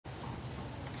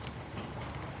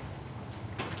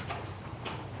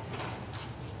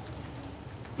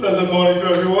Pleasant morning to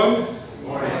everyone. Good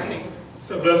morning.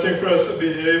 It's a blessing for us to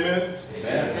be here, amen.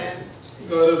 Amen.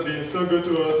 God has been so good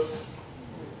to us.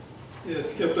 He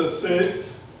has kept us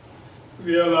safe.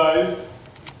 We are alive.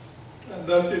 And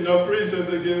that's enough reason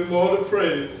to give him all the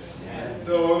praise, Yes.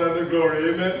 the honor and the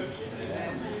glory, amen.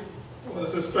 I want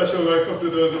to say a special welcome to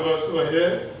those of us who are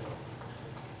here.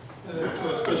 To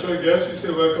our special guests, we say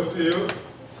welcome to you.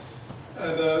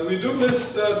 And we do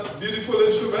miss that beautiful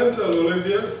instrumental,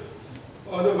 Olivia,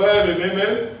 on the violin,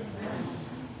 amen.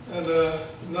 And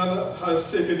none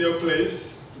has taken your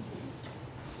place.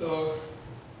 So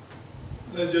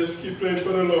let's just keep praying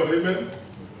for the Lord, amen.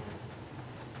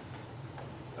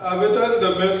 I've entitled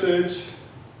the message,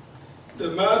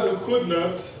 The Man Who Could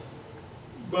Not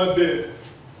But Did.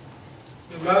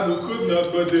 The man who could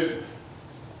not but did.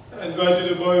 I invite you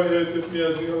to bow your heads with me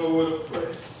as we have a word of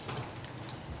prayer.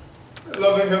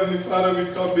 Loving Heavenly Father,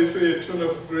 we come before your throne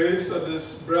of grace on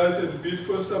this bright and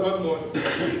beautiful Sabbath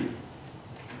morning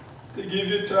to give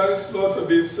you thanks, Lord, for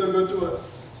being so good to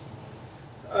us.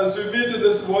 As we meet in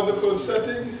this wonderful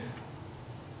setting,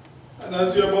 and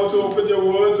as you're about to open your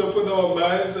words, open our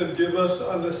minds and give us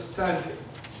understanding,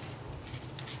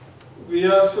 we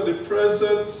ask for the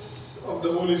presence of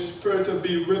the Holy Spirit to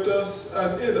be with us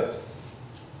and in us.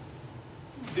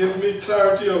 Give me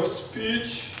clarity of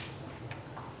speech,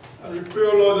 and we pray,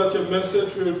 Lord, that your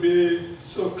message will be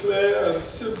so clear and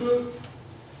simple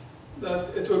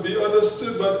that it will be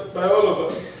understood by all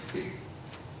of us.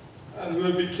 And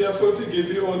we'll be careful to give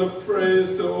you all the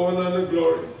praise, the honor, and the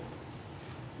glory.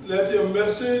 Let your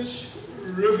message,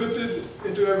 riveted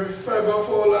into every fiber of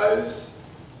our lives,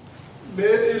 may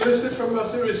it elicit from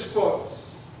us a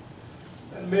response,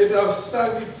 and may it have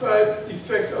sanctified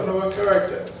effect on our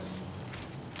characters.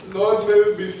 Lord,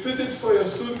 may we be fitted for your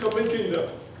soon coming kingdom.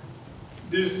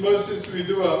 These mercies we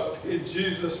do ask in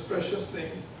Jesus' precious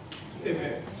name.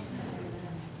 Amen.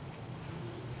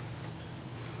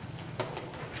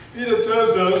 Peter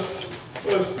tells us,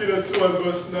 1 Peter 2 and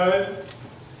verse 9,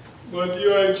 but you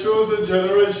are a chosen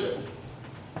generation,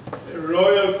 a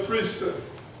royal priesthood,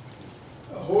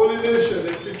 a holy nation,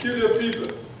 a peculiar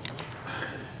people,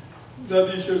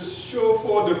 that you should show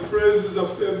forth the praises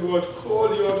of him who had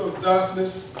called you out of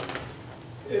darkness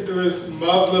into his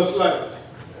marvelous light.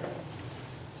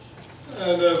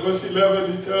 And verse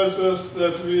 11, he tells us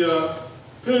that we are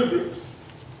pilgrims,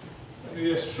 and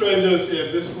we are strangers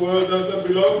here. This world does not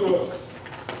belong to us.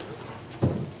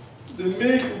 The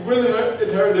meek will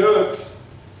inherit the earth.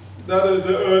 That is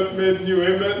the earth made new,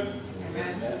 amen?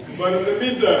 Amen. But in the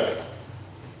meantime,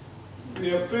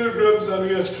 we are pilgrims and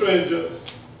we are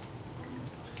strangers.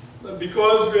 But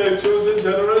because we are a chosen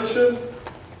generation,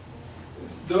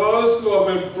 it's those who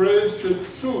have embraced the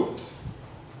truth,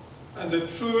 and the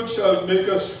truth shall make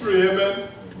us free, amen?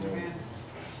 Amen.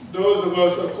 Those of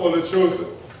us are called the chosen.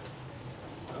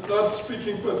 I'm not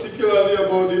speaking particularly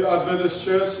about the Adventist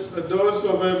church, but those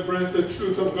who have embraced the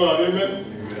truth of God, amen?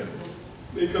 Amen.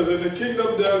 Because in the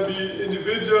kingdom there will be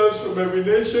individuals from every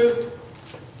nation,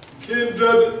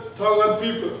 kindred, tongue, and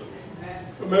people, amen,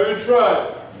 from every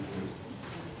tribe,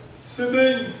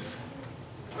 sitting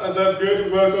at that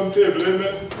great welcome table,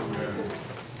 amen? Amen.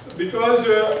 So because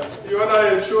you and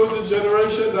I are a chosen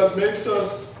generation, that makes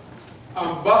us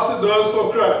ambassadors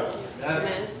for Christ.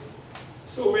 Yes.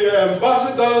 So we are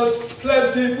ambassadors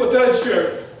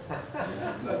plenipotentiary.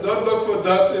 Now, don't look for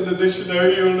that in the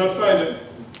dictionary, you will not find it.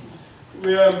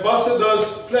 We are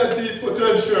ambassadors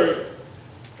plenipotentiary.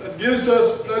 That gives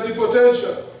us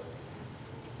plenipotential.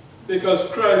 Because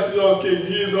Christ is our King,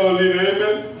 he is our leader,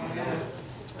 amen?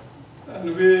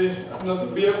 And we are not to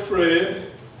be afraid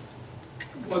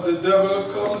what the devil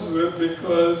comes with,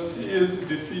 because he is a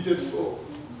defeated foe.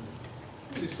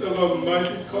 We serve a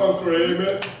mighty conqueror,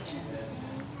 amen?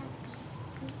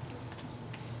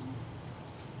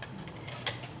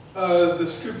 As the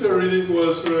scripture reading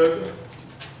was read,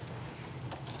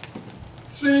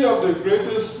 three of the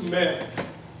greatest men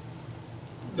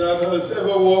that has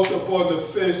ever walked upon the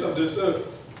face of this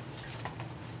earth,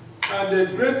 and their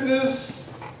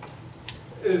greatness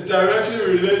is directly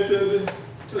related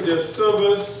to their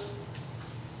service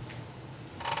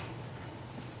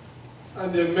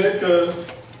and their maker,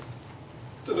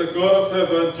 to the God of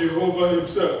heaven, Jehovah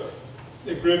himself,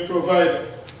 the great provider.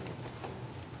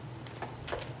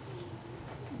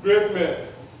 Great men.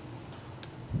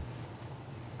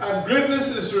 And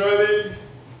greatness is really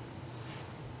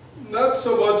not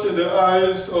so much in the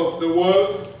eyes of the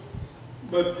world,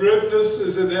 but greatness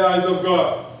is in the eyes of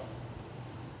God.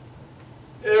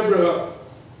 Abraham,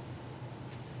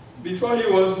 before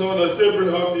he was known as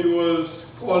Abraham, he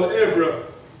was called Abram,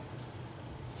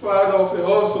 father of a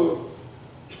household.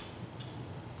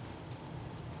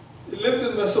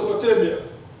 Mesopotamia.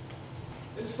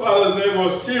 His father's name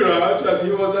was Tiraj, and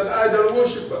he was an idol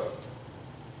worshipper.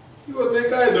 He would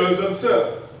make idols and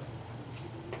sell.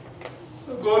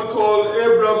 So God called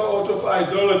Abram out of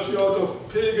idolatry, out of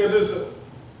paganism.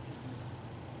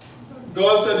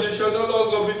 God said, "You shall no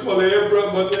longer be called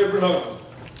Abram, but Abraham.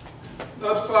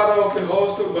 Not father of a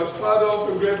household, but father of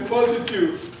a great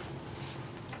multitude."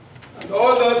 And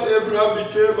all that Abraham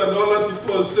became and all that he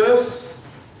possessed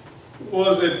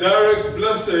was a direct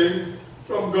blessing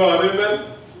from God. Amen?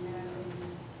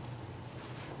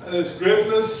 And his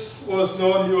greatness was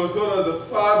known, he was known as the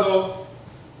father of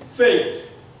faith.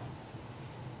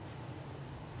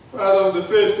 Father of the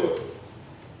faithful.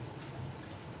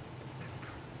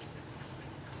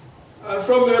 And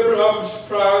from Abraham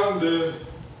sprang the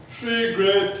three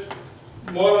great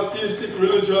monotheistic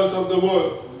religions of the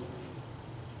world.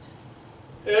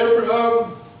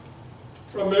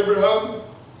 From Abraham,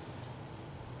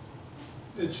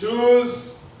 the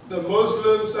Jews, the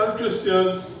Muslims, and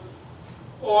Christians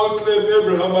all claim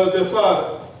Abraham as their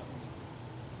father.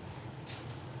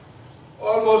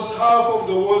 Almost half of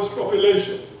the world's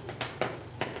population,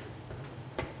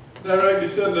 direct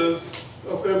descendants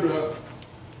of Abraham,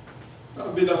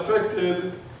 have been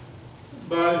affected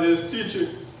by his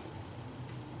teachings.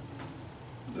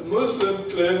 The Muslim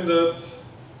claim that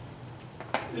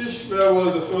Ishmael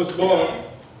was the firstborn.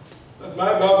 But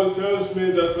my Bible tells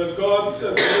me that when God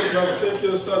said to Abraham, "Take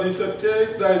your son," he said,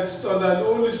 "Take thy son, thine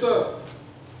only son."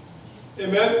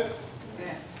 Amen?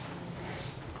 Yes.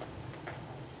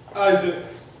 Isaac.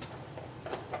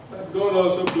 But God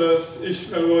also blessed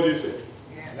Ishmael. What do you say?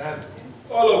 Yes.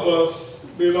 All of us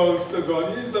belongs to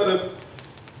God. He's not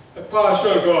a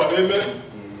partial God. Amen?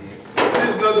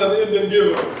 He's not an Indian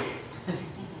giver.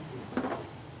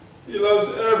 He loves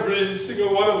every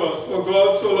single one of us. For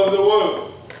God so loved the world.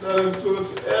 That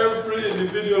includes every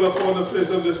individual upon the face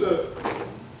of this earth.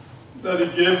 That he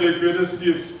gave the greatest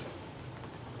gift.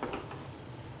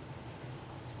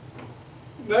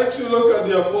 Next we look at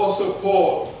the Apostle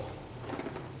Paul.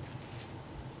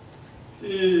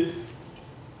 He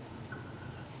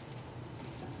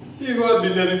who had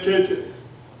been educated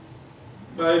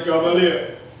by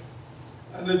Gamaliel.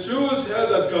 And the Jews held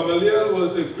that Gamaliel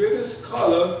was the greatest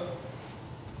scholar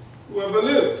who ever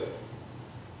lived.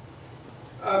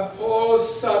 And Paul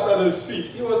sat at his feet.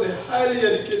 He was a highly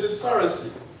educated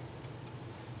Pharisee.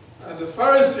 And the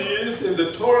Pharisees, if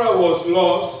the Torah was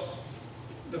lost,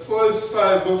 the first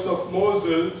 5 books of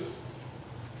Moses,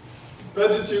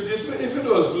 Pentateuch, if it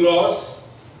was lost,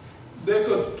 they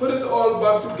could put it all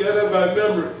back together by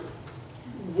memory,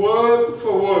 word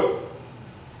for word.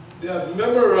 They had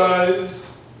memorized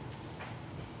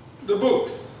the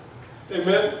books.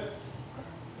 Amen?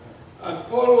 And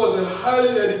Paul was a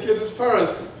highly educated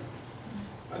Pharisee.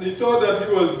 And he thought that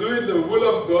he was doing the will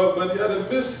of God, but he had a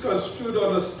misconstrued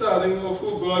understanding of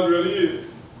who God really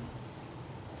is.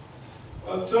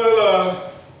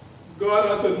 Until God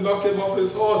had to knock him off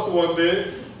his horse one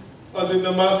day on the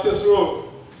Damascus road.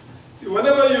 See,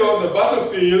 whenever you're on the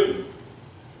battlefield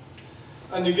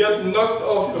and you get knocked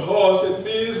off your horse, it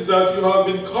means that you have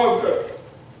been conquered.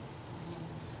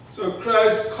 So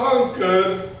Christ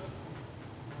conquered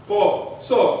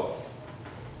Saul,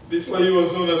 before he was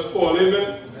known as Paul.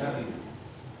 Amen? Amen.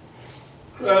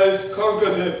 Christ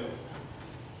conquered him.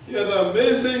 He had an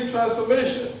amazing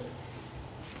transformation.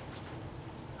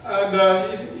 And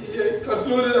he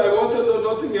concluded, "I want to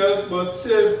know nothing else but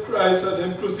save Christ and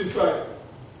him crucified."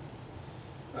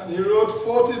 And he wrote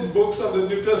 14 books of the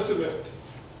New Testament.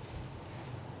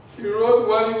 He wrote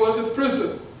while he was in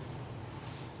prison.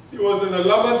 He was in a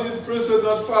Lamantin prison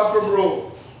not far from Rome.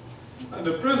 And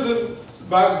the prisons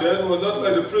back then were not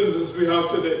like the prisons we have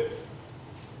today.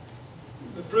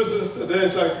 The prisons today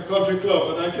is like a country club,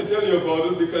 and I can tell you about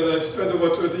it because I spent over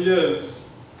 20 years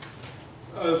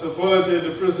as a volunteer in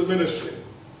the prison ministry.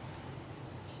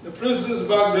 The prisons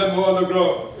back then were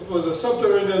underground. It was a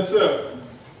subterranean cell.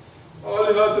 All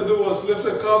you had to do was lift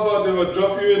a cover and they would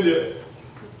drop you in there.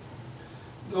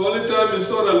 The only time you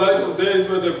saw the light of day is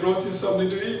when they brought you something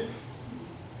to eat.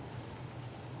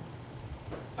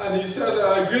 And he said,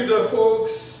 "I greet the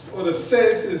folks or the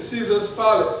saints in Caesar's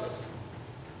palace."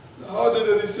 Now, how did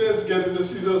the saints get into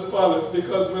Caesar's palace?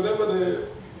 Because whenever they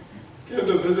came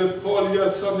to visit Paul, he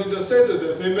had something to say to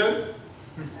them. Amen?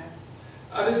 Yes.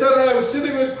 And he said, "I am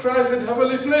sitting with Christ in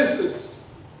heavenly places."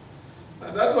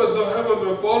 And that was no heaven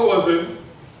where Paul was in.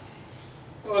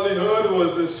 All he heard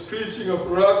was the screeching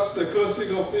of rats, the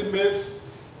cursing of inmates,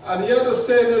 and he had to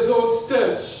stay in his own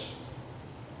stench.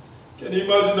 Can you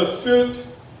imagine the filth?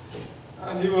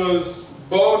 And he was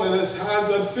bound in his hands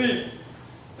and feet.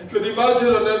 I could imagine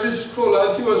on every scroll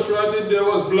as he was writing there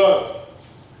was blood.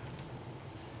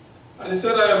 And he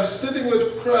said, I am sitting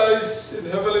with Christ in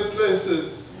heavenly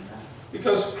places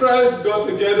because Christ got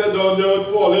together down there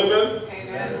with Paul. Amen?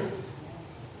 Amen.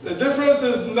 The difference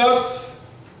is not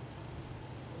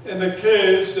in the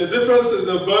cage. The difference is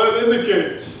the bird in the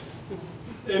cage.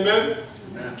 Amen?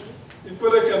 Amen. You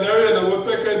put a canary and a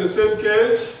woodpecker in the same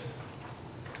cage,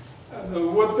 and the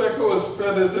woodpecker will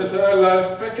spend his entire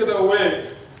life pecking away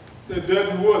the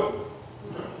dead wood.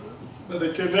 But the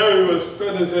canary will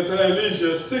spend his entire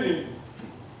leisure singing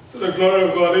to the glory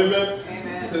of God. Amen?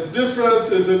 Amen. The difference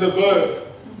is in the bird.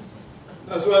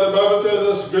 That's why the Bible tells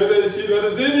us, greater is he that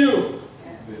is in you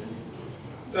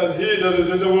than he that is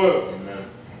in the world. Amen.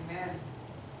 Amen.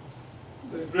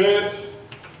 The great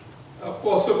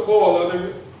Apostle Paul,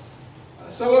 and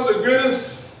some of the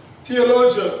greatest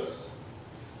theologians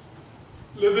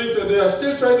living today are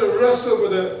still trying to wrestle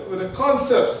with the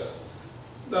concepts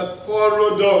that Paul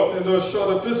wrote down in those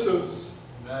short epistles.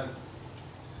 Amen.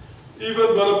 Even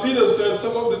Brother Peter said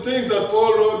some of the things that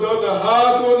Paul wrote down are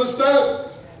hard to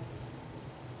understand. Yes.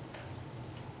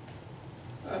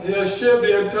 And he has shaped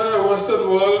the entire Western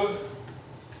world,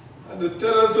 and the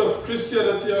tenets of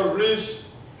Christianity have reached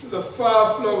to the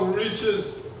far-flung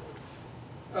reaches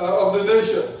of the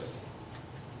nations,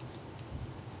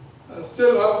 and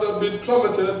still have not been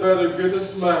plummeted by the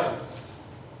greatest minds.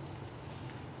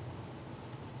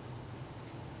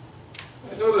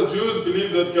 I know the Jews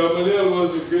believed that Gamaliel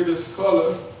was the greatest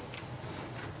scholar,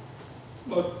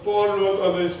 but Paul wrote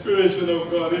on the inspiration of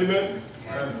God. Amen?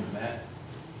 Yes. Amen.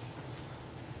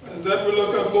 And then we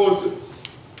look at Moses.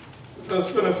 We're going to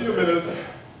spend a few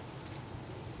minutes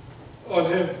on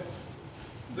him,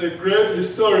 the great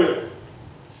historian.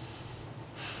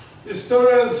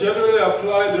 Historians generally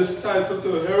apply this title to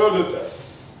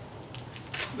Herodotus,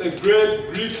 the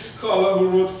great Greek scholar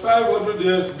who wrote 500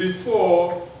 years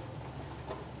before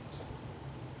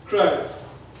Christ.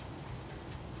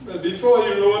 But before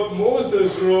he wrote,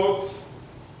 Moses wrote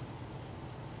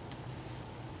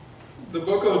the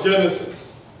book of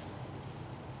Genesis,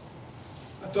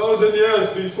 1,000 years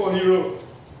before he wrote.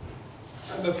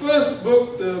 And the first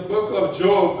book, the book of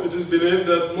Job, it is believed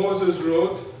that Moses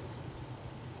wrote.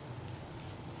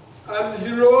 And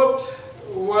he wrote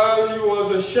while he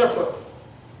was a shepherd.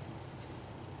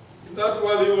 Not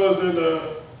while he was in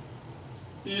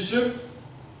Egypt,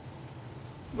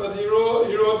 but he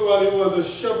wrote while he was a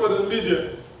shepherd in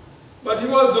Midian. But he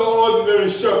was no ordinary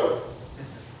shepherd.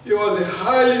 He was a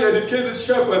highly educated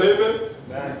shepherd, amen?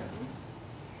 Nice.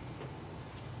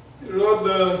 He wrote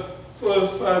the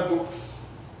first 5 books: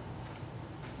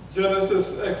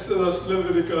 Genesis, Exodus,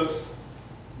 Leviticus,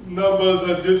 Numbers,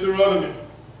 and Deuteronomy.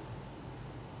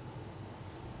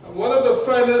 And one of the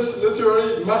finest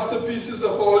literary masterpieces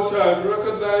of all time,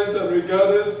 recognized and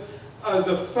regarded as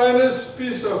the finest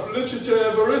piece of literature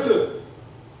ever written,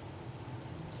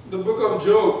 the book of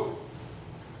Job.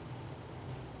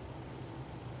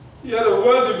 He had a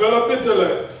well-developed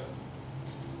intellect,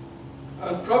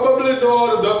 and probably know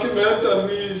how to document, and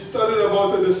we studied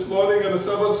about it this morning in the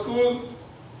Sabbath school,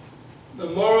 the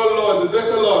moral law, the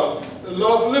Decalogue, the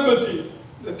law of liberty,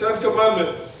 the 10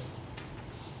 Commandments,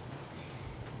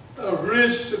 have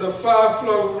reached to the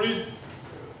far-flung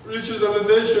reaches of the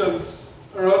nations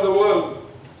around the world.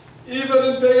 Even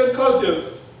in pagan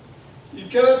cultures, you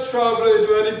cannot travel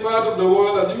into any part of the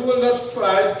world and you will not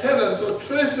find tenets or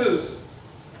traces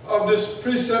of this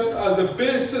precept as the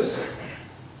basis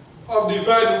of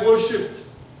divine worship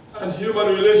and human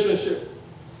relationship,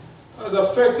 has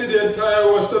affected the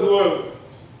entire Western world.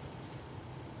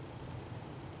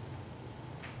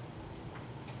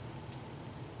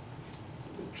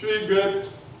 The 3 great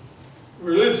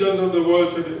religions of the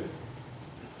world today.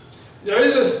 There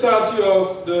is a statue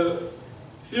of the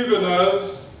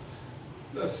Huguenots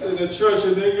that's in a church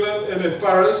in England and in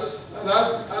Paris, and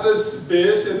at its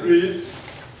base it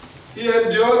reads, "He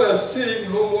endured as seeing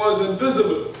whom was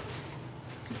invisible."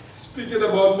 Speaking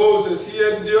about Moses, he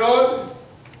endured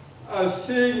as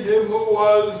seeing him who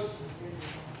was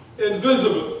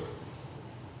invisible,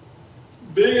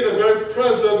 being in the very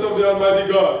presence of the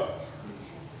Almighty God.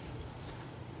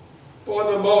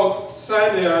 Upon the Mount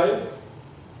Sinai,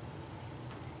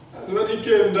 and when he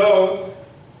came down,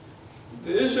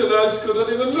 the Israelites could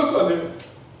not even look on him.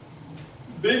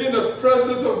 Being in the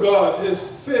presence of God, his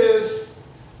face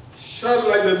shone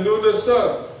like the noonday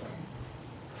sun.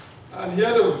 And he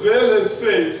had to veil his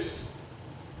face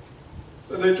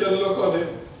so they can look on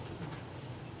him.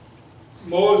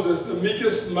 Moses, the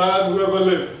meekest man who ever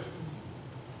lived.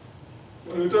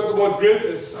 When we talk about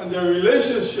greatness and their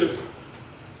relationship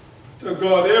to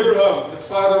God, Abraham, the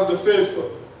father of the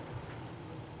faithful,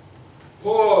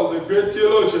 Paul, the great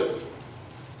theologian,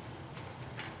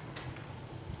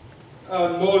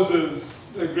 and Moses,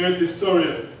 the great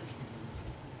historian.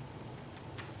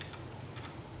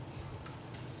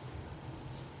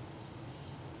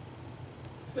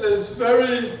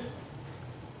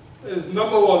 His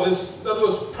number one, that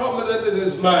was prominent in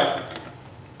his mind.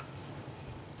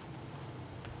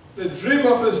 The dream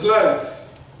of his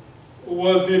life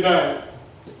was denied.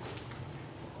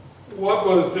 What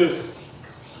was this?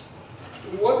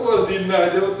 What was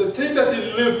denied? The thing that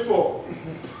he lived for.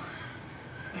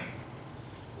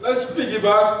 Let's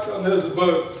piggyback on his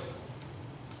birth.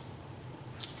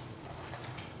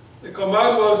 The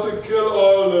command was to kill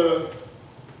all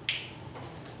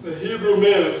the Hebrew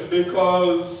males,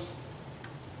 because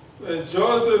when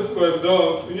Joseph went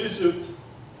down to Egypt,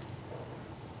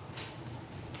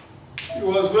 he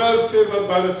was well favored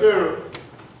by the Pharaoh,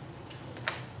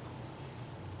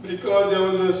 because there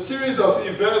was a series of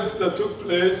events that took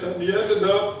place and he ended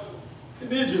up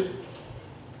in Egypt.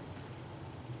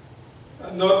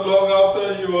 And not long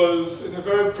after, he was in a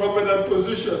very prominent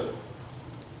position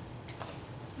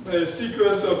by a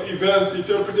sequence of events,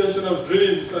 interpretation of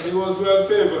dreams, and he was well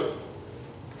favored.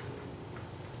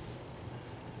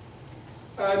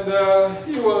 And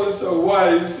he was a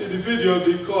wise individual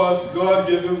because God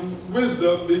gave him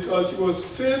wisdom, because he was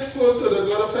faithful to the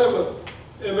God of heaven.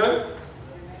 Amen?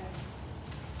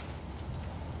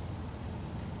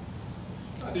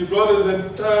 And he brought his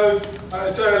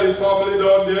entirely family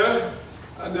down there,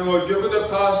 and they were given a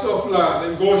parcel of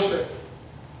land in Goshen.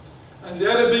 And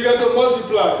there they began to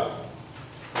multiply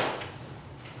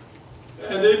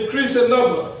and increase in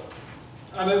number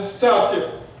and in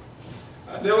stature.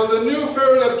 And there was a new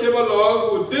Pharaoh that came along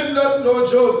who did not know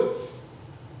Joseph.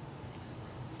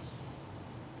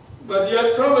 But he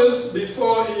had promised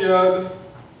before he had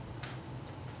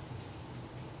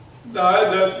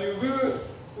died that you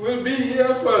will be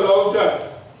here for a long time.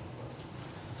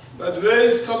 But the day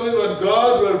is coming when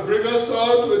God will bring us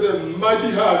out with a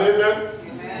mighty hand. Amen?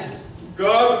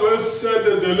 God will send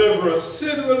a deliverer.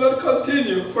 Sin will not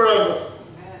continue forever.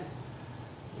 Amen.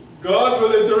 God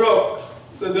will interrupt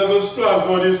the devil's plans,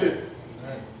 what he says,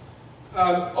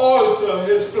 and alter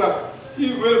his plans.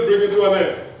 He will bring it to an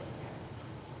end.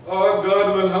 Or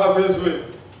God will have his way.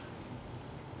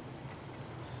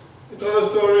 You know the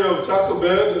story of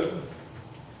Jochebed and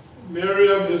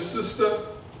Miriam, his sister.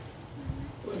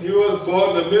 When he was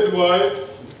born, the midwife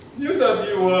knew that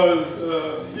he was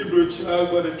a Hebrew child,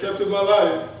 but they kept him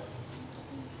alive.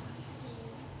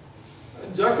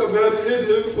 And Jochebed hid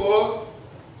him for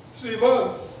 3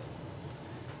 months.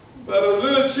 But as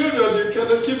little children, you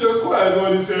cannot keep them quiet,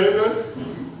 what you say, amen?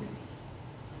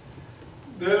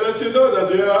 They let you know that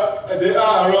they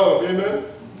are around, amen?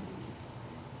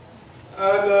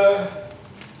 And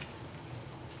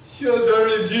she was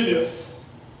very ingenious.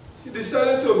 She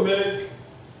decided to make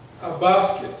a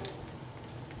basket.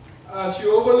 And she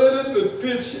overlaid it with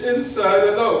pitch inside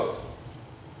and out.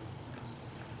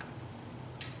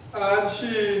 And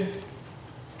she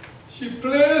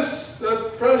placed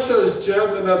that precious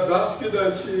gem in that basket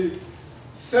and she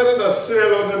set it a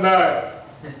sail on the Nile.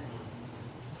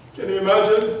 Can you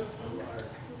imagine?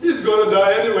 He's going to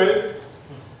die anyway.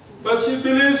 But she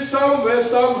believes somewhere,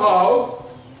 somehow,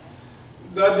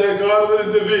 that their God will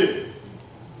intervene.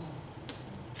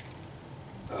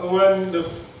 And when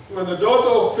the daughter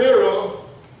of Pharaoh,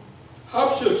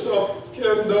 Hatshepsut,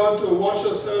 came down to wash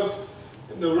herself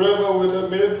in the river with her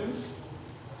maidens,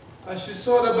 and she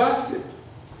saw the basket.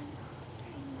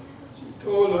 She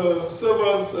told her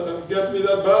servants, get me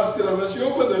that basket. And when she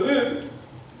opened the lid,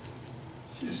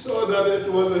 she saw that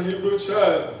it was a Hebrew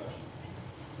child.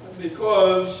 And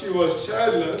because she was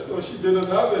childless, or she didn't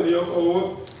have any of her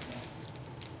own,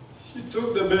 she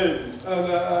took the babe.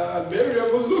 And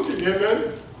Miriam was looking,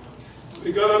 amen?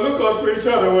 We got to look out for each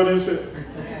other, what do you say?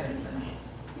 Yes.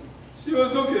 She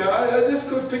was looking, I just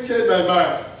could picture in my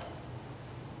mind.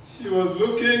 She was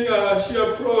looking and she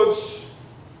approached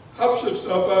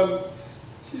Hatshepsut and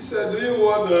she said, do you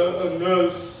want a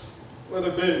nurse for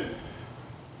the baby?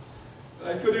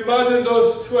 I could imagine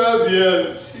those 12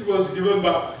 years he was given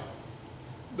back.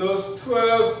 Those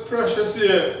 12 precious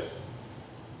years.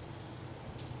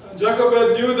 And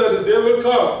Jochebed knew that the day will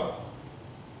come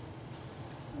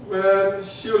when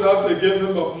she will have to give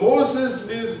him up. Moses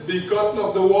means begotten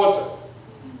of the water.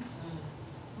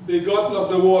 Begotten of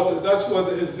the water. That's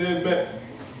what his name meant.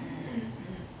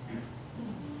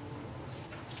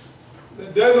 The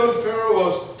then known Pharaoh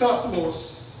was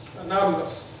Thutmose and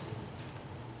Amnos.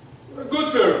 A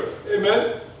good Pharaoh.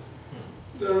 Amen?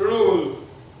 The rule.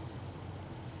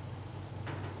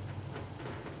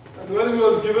 And when he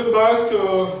was given back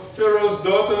to Pharaoh's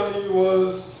daughter. He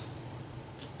was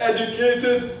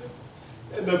educated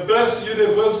in the best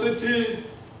university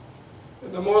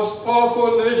in the most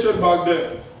powerful nation back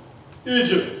then,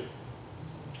 Egypt.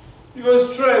 He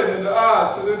was trained in the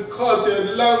arts and in culture,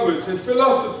 in language, in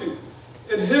philosophy,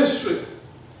 in history.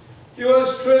 He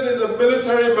was trained in the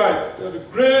military mind, a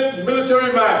great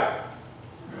military mind,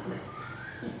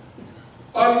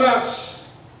 unmatched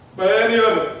by any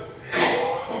other.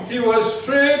 He was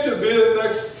trained to be the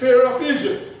next Pharaoh of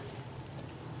Egypt.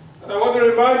 And I want to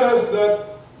remind us that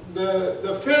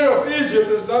the Pharaoh of Egypt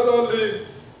is not only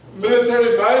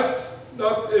military might,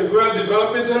 not a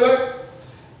well-developed intellect,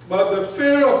 but the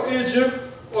Pharaoh of Egypt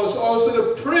was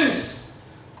also the priest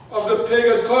of the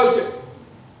pagan culture.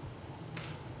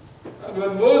 And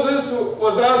when Moses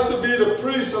was asked to be the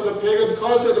priest of the pagan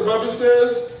culture, the Bible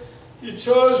says he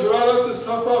chose rather to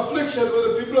suffer affliction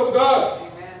with the people of God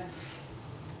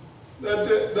than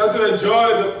to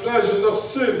enjoy the pleasures of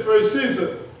sin for a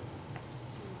season.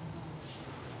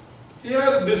 He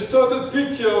had a distorted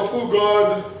picture of who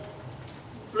God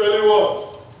really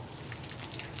was.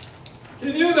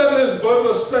 He knew that his birth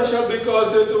was special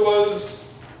because it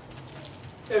was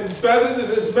embedded in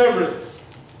his memory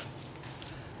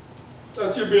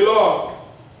that you belong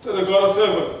to the God of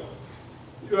heaven.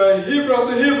 You are a Hebrew of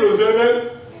the Hebrews, amen?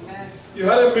 Amen. You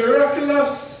had a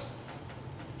miraculous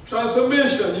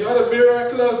transformation. You had a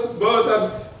miraculous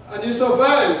birth, and you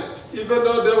survived, even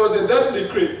though there was a death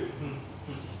decree.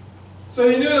 So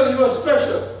he knew that he was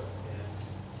special.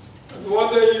 And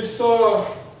one day he saw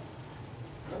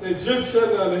an Egyptian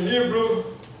and a Hebrew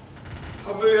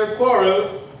having a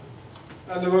quarrel,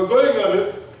 and they were going at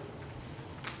it.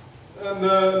 And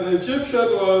the Egyptian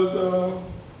was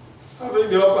having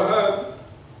the upper hand,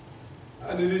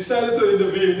 and he decided to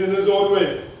intervene in his own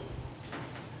way.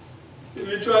 See,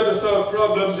 we try to solve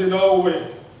problems in our way.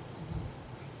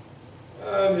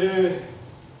 And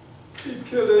he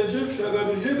killed the Egyptian and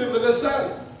he hit him in the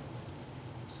side.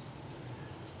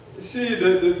 You see,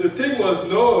 the thing was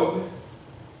known,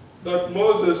 but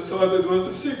Moses thought it was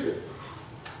a secret.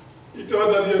 He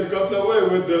thought that he had gotten away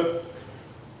with the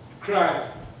crime.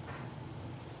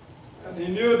 And he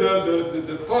knew that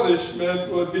the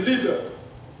punishment would be lethal.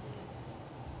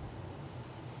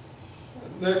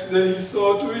 And next day he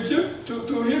saw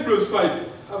two Hebrews fighting,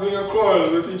 having a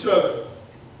quarrel with each other.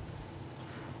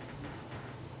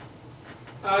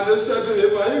 And they said to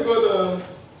him, are you going to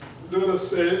do the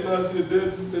same as you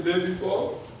did the day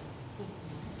before?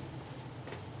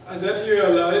 And then he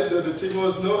realized that the thing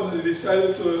was known, and he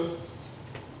decided to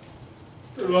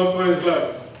run for his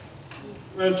life.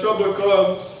 When trouble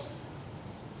comes,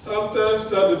 sometimes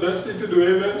that's the best thing to do,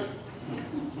 amen?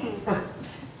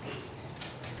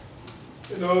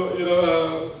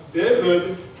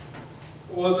 David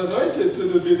was anointed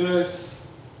to be the next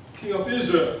king of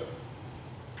Israel.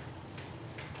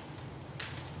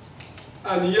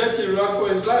 And yet he ran for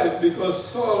his life because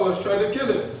Saul was trying to kill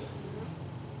him.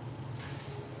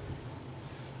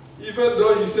 Even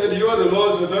though he said, you are the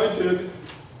Lord's anointed,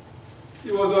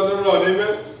 he was on the run,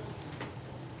 amen?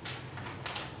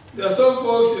 There are some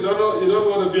folks you don't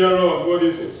want to be around. What do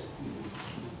you say?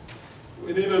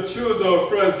 We need to choose our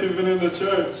friends even in the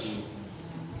church.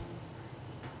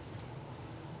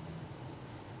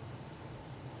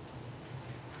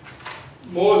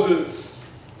 Moses,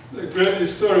 the great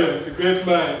historian, the great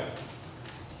man.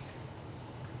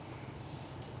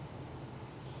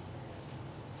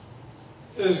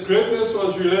 His greatness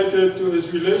was related to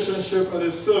his relationship and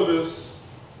his service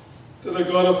to the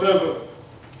God of heaven.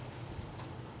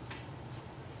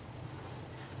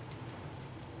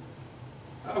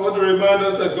 I want to remind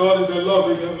us that God is a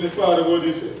loving Heavenly Father. What do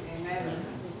you say? Amen.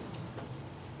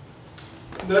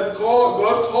 That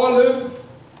God called him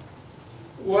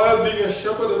while being a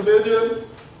shepherd of Midian.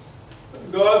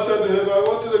 God said to him, I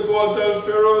want you to go and tell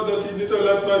Pharaoh that he need to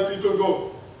let my people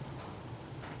go.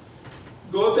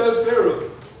 Go tell Pharaoh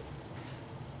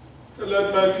to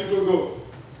let my people go.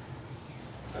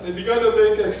 And he began to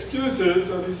make excuses,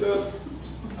 and he said,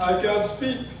 I can't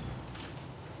speak.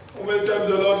 How many times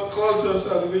the Lord calls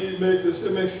us and we make the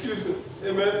same excuses?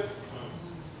 Amen?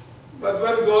 But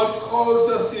when God calls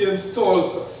us, he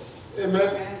installs us. Amen?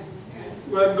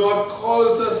 When God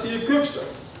calls us, he equips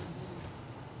us.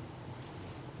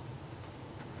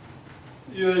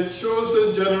 You're a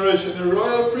chosen generation, a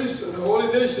royal priesthood, a holy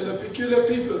nation, a peculiar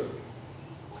people,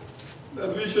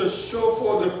 that we shall show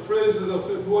forth the praises of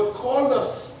him who had called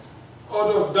us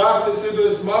out of darkness into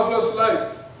his marvelous light.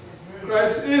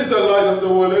 Christ is the light of the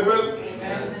world, amen?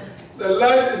 Amen. The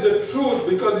light is the truth,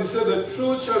 because he said the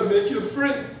truth shall make you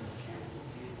free.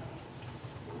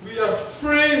 We are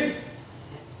free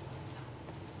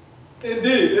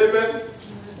Indeed, amen.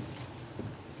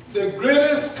 The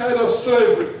greatest kind of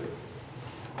slavery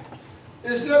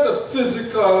is not the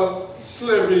physical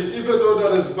slavery, even though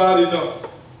that is bad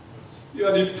enough. You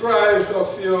are deprived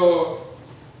of your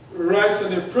rights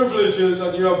and your privileges,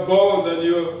 and you are bound, and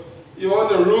you're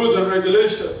under rules and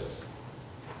regulations.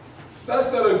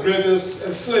 That's not the greatest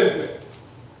enslavement.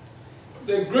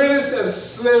 The greatest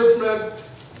enslavement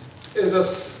is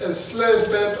an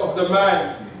enslavement of the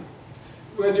mind,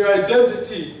 when your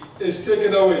identity is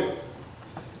taken away,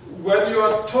 when you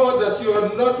are taught that you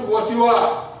are not what you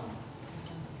are.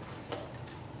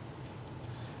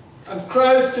 And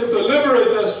Christ came to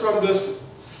liberate us from this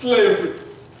slavery,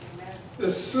 the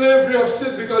slavery of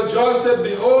sin, because John said,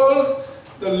 behold,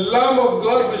 the Lamb of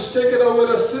God which taketh away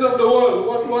the sin of the world.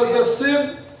 What was the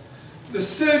sin? The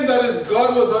sin that is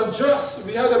God was unjust.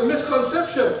 We had a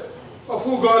misconception of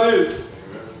who God is.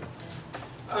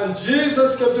 And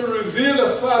Jesus came to reveal the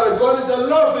Father. God is a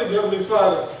loving Heavenly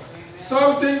Father.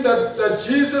 Something that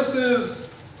Jesus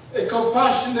is a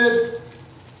compassionate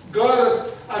God.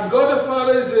 And God the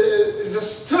Father is a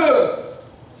stern,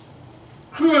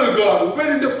 cruel God,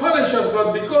 waiting to punish us.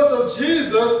 But because of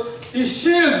Jesus, He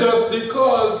shields us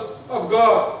because of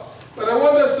God. But I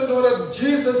want us to know that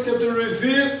Jesus came to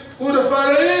reveal who the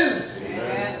Father is.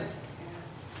 Amen.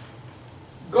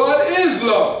 God is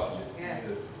love.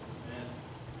 Yes.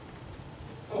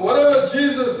 And whatever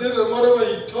Jesus did and whatever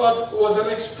He taught was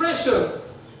an expression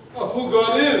of who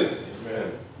God is.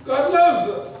 Amen. God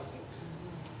loves us.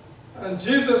 And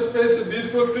Jesus paints a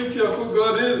beautiful picture of who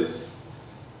God is.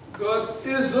 God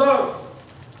is love.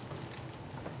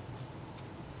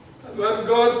 And when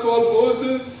God called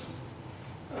Moses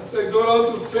and said, go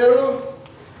down to Pharaoh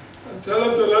and tell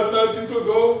him to let my people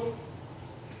go,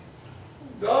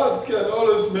 God can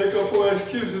always make up for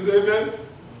excuses, amen?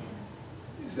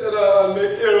 He said, I'll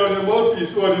make Aaron a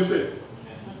mouthpiece. What do you say?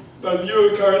 That you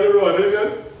will carry the rod,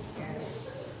 amen?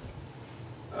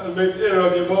 I'll make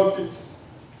Aaron your mouthpiece.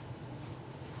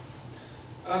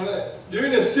 And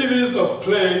during a series of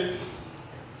plagues,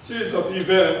 series of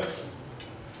events,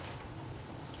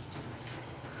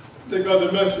 they got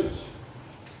the message.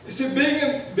 You see,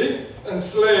 being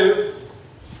enslaved,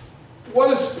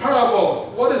 what is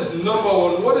paramount, what is number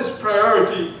one, what is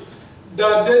priority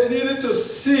that they needed to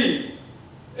see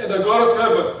in the God of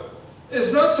heaven?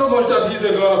 It's not so much that He's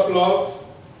a God of love,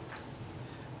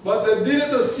 but they needed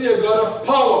to see a God of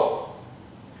power.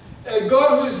 A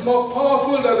God who is more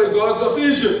powerful than the gods of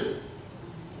Egypt.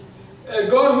 A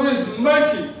God who is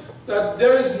mighty, that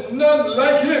there is none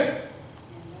like Him.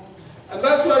 And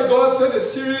that's why God sent a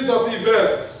series of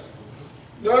events,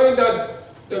 knowing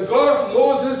that the God of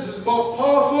Moses is more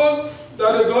powerful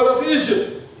than the God of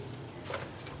Egypt.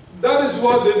 That is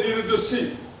what they needed to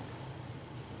see.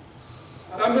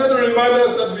 And I'm here to remind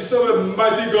us that we serve a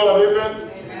mighty God,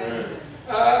 amen? Amen.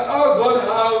 Our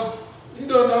God He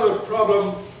don't have a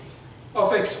problem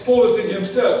of exposing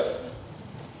Himself.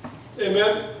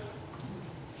 Amen.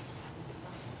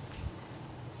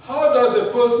 How does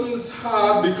a person's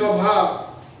heart become hard?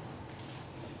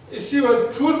 You see,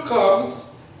 when truth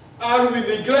comes and we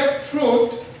neglect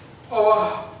truth,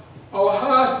 our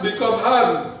hearts become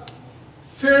hardened.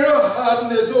 Pharaoh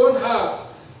hardened his own heart.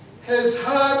 His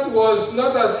heart was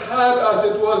not as hard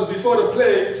as it was before the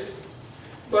plagues,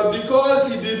 but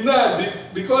because he did not,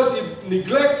 because he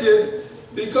neglected,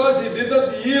 because he did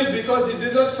not yield, because he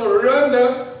did not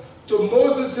surrender to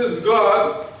Moses'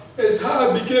 God, his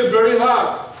heart became very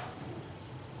hard.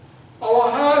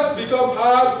 Our hearts become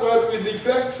hard when we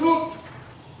neglect truth.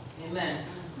 Amen.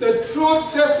 The truth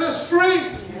sets us free.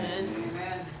 Yes.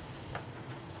 Amen.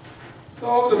 Some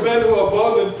of the men who are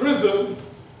bound in prison,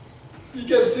 you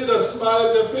can see the smile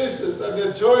in their faces and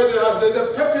the joy in their hearts. There's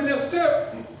a pep in their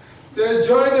step. There's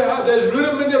joy in their heart. There's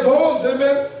rhythm in their bones.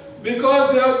 Amen.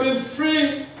 Because they have been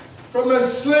free from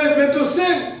enslavement to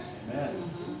sin. Amen.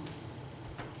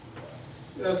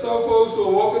 There are some folks who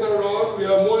are walking around, we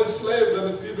are more enslaved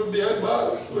than the people behind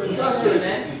bars who are incarcerated.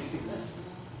 Amen.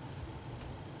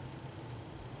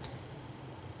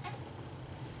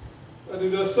 But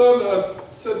if the Son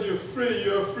has set you free,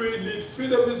 you are free indeed.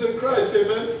 Freedom is in Christ,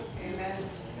 amen? Amen.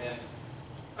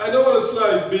 I know what it's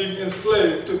like being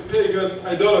enslaved to pagan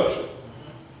idolatry.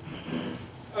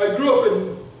 I grew up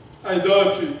in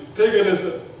idolatry,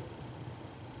 paganism.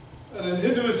 And in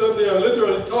Hinduism, there are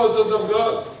literally thousands of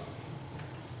gods.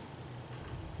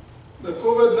 The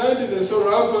COVID-19 is so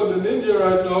rampant in India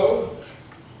right now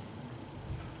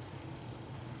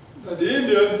that the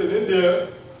Indians in India,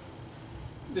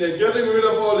 they're getting rid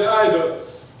of all the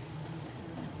idols.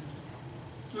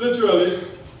 Literally,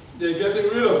 they're getting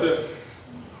rid of them.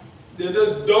 They're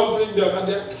just dumping them, and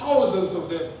there are thousands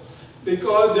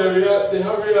because they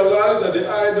have realized that the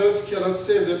idols cannot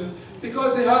save them,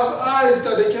 because they have eyes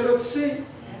that they cannot see.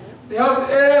 They have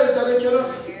ears that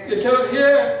they cannot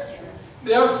hear.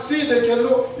 They have feet they can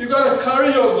look. You got to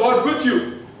carry your God with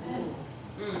you.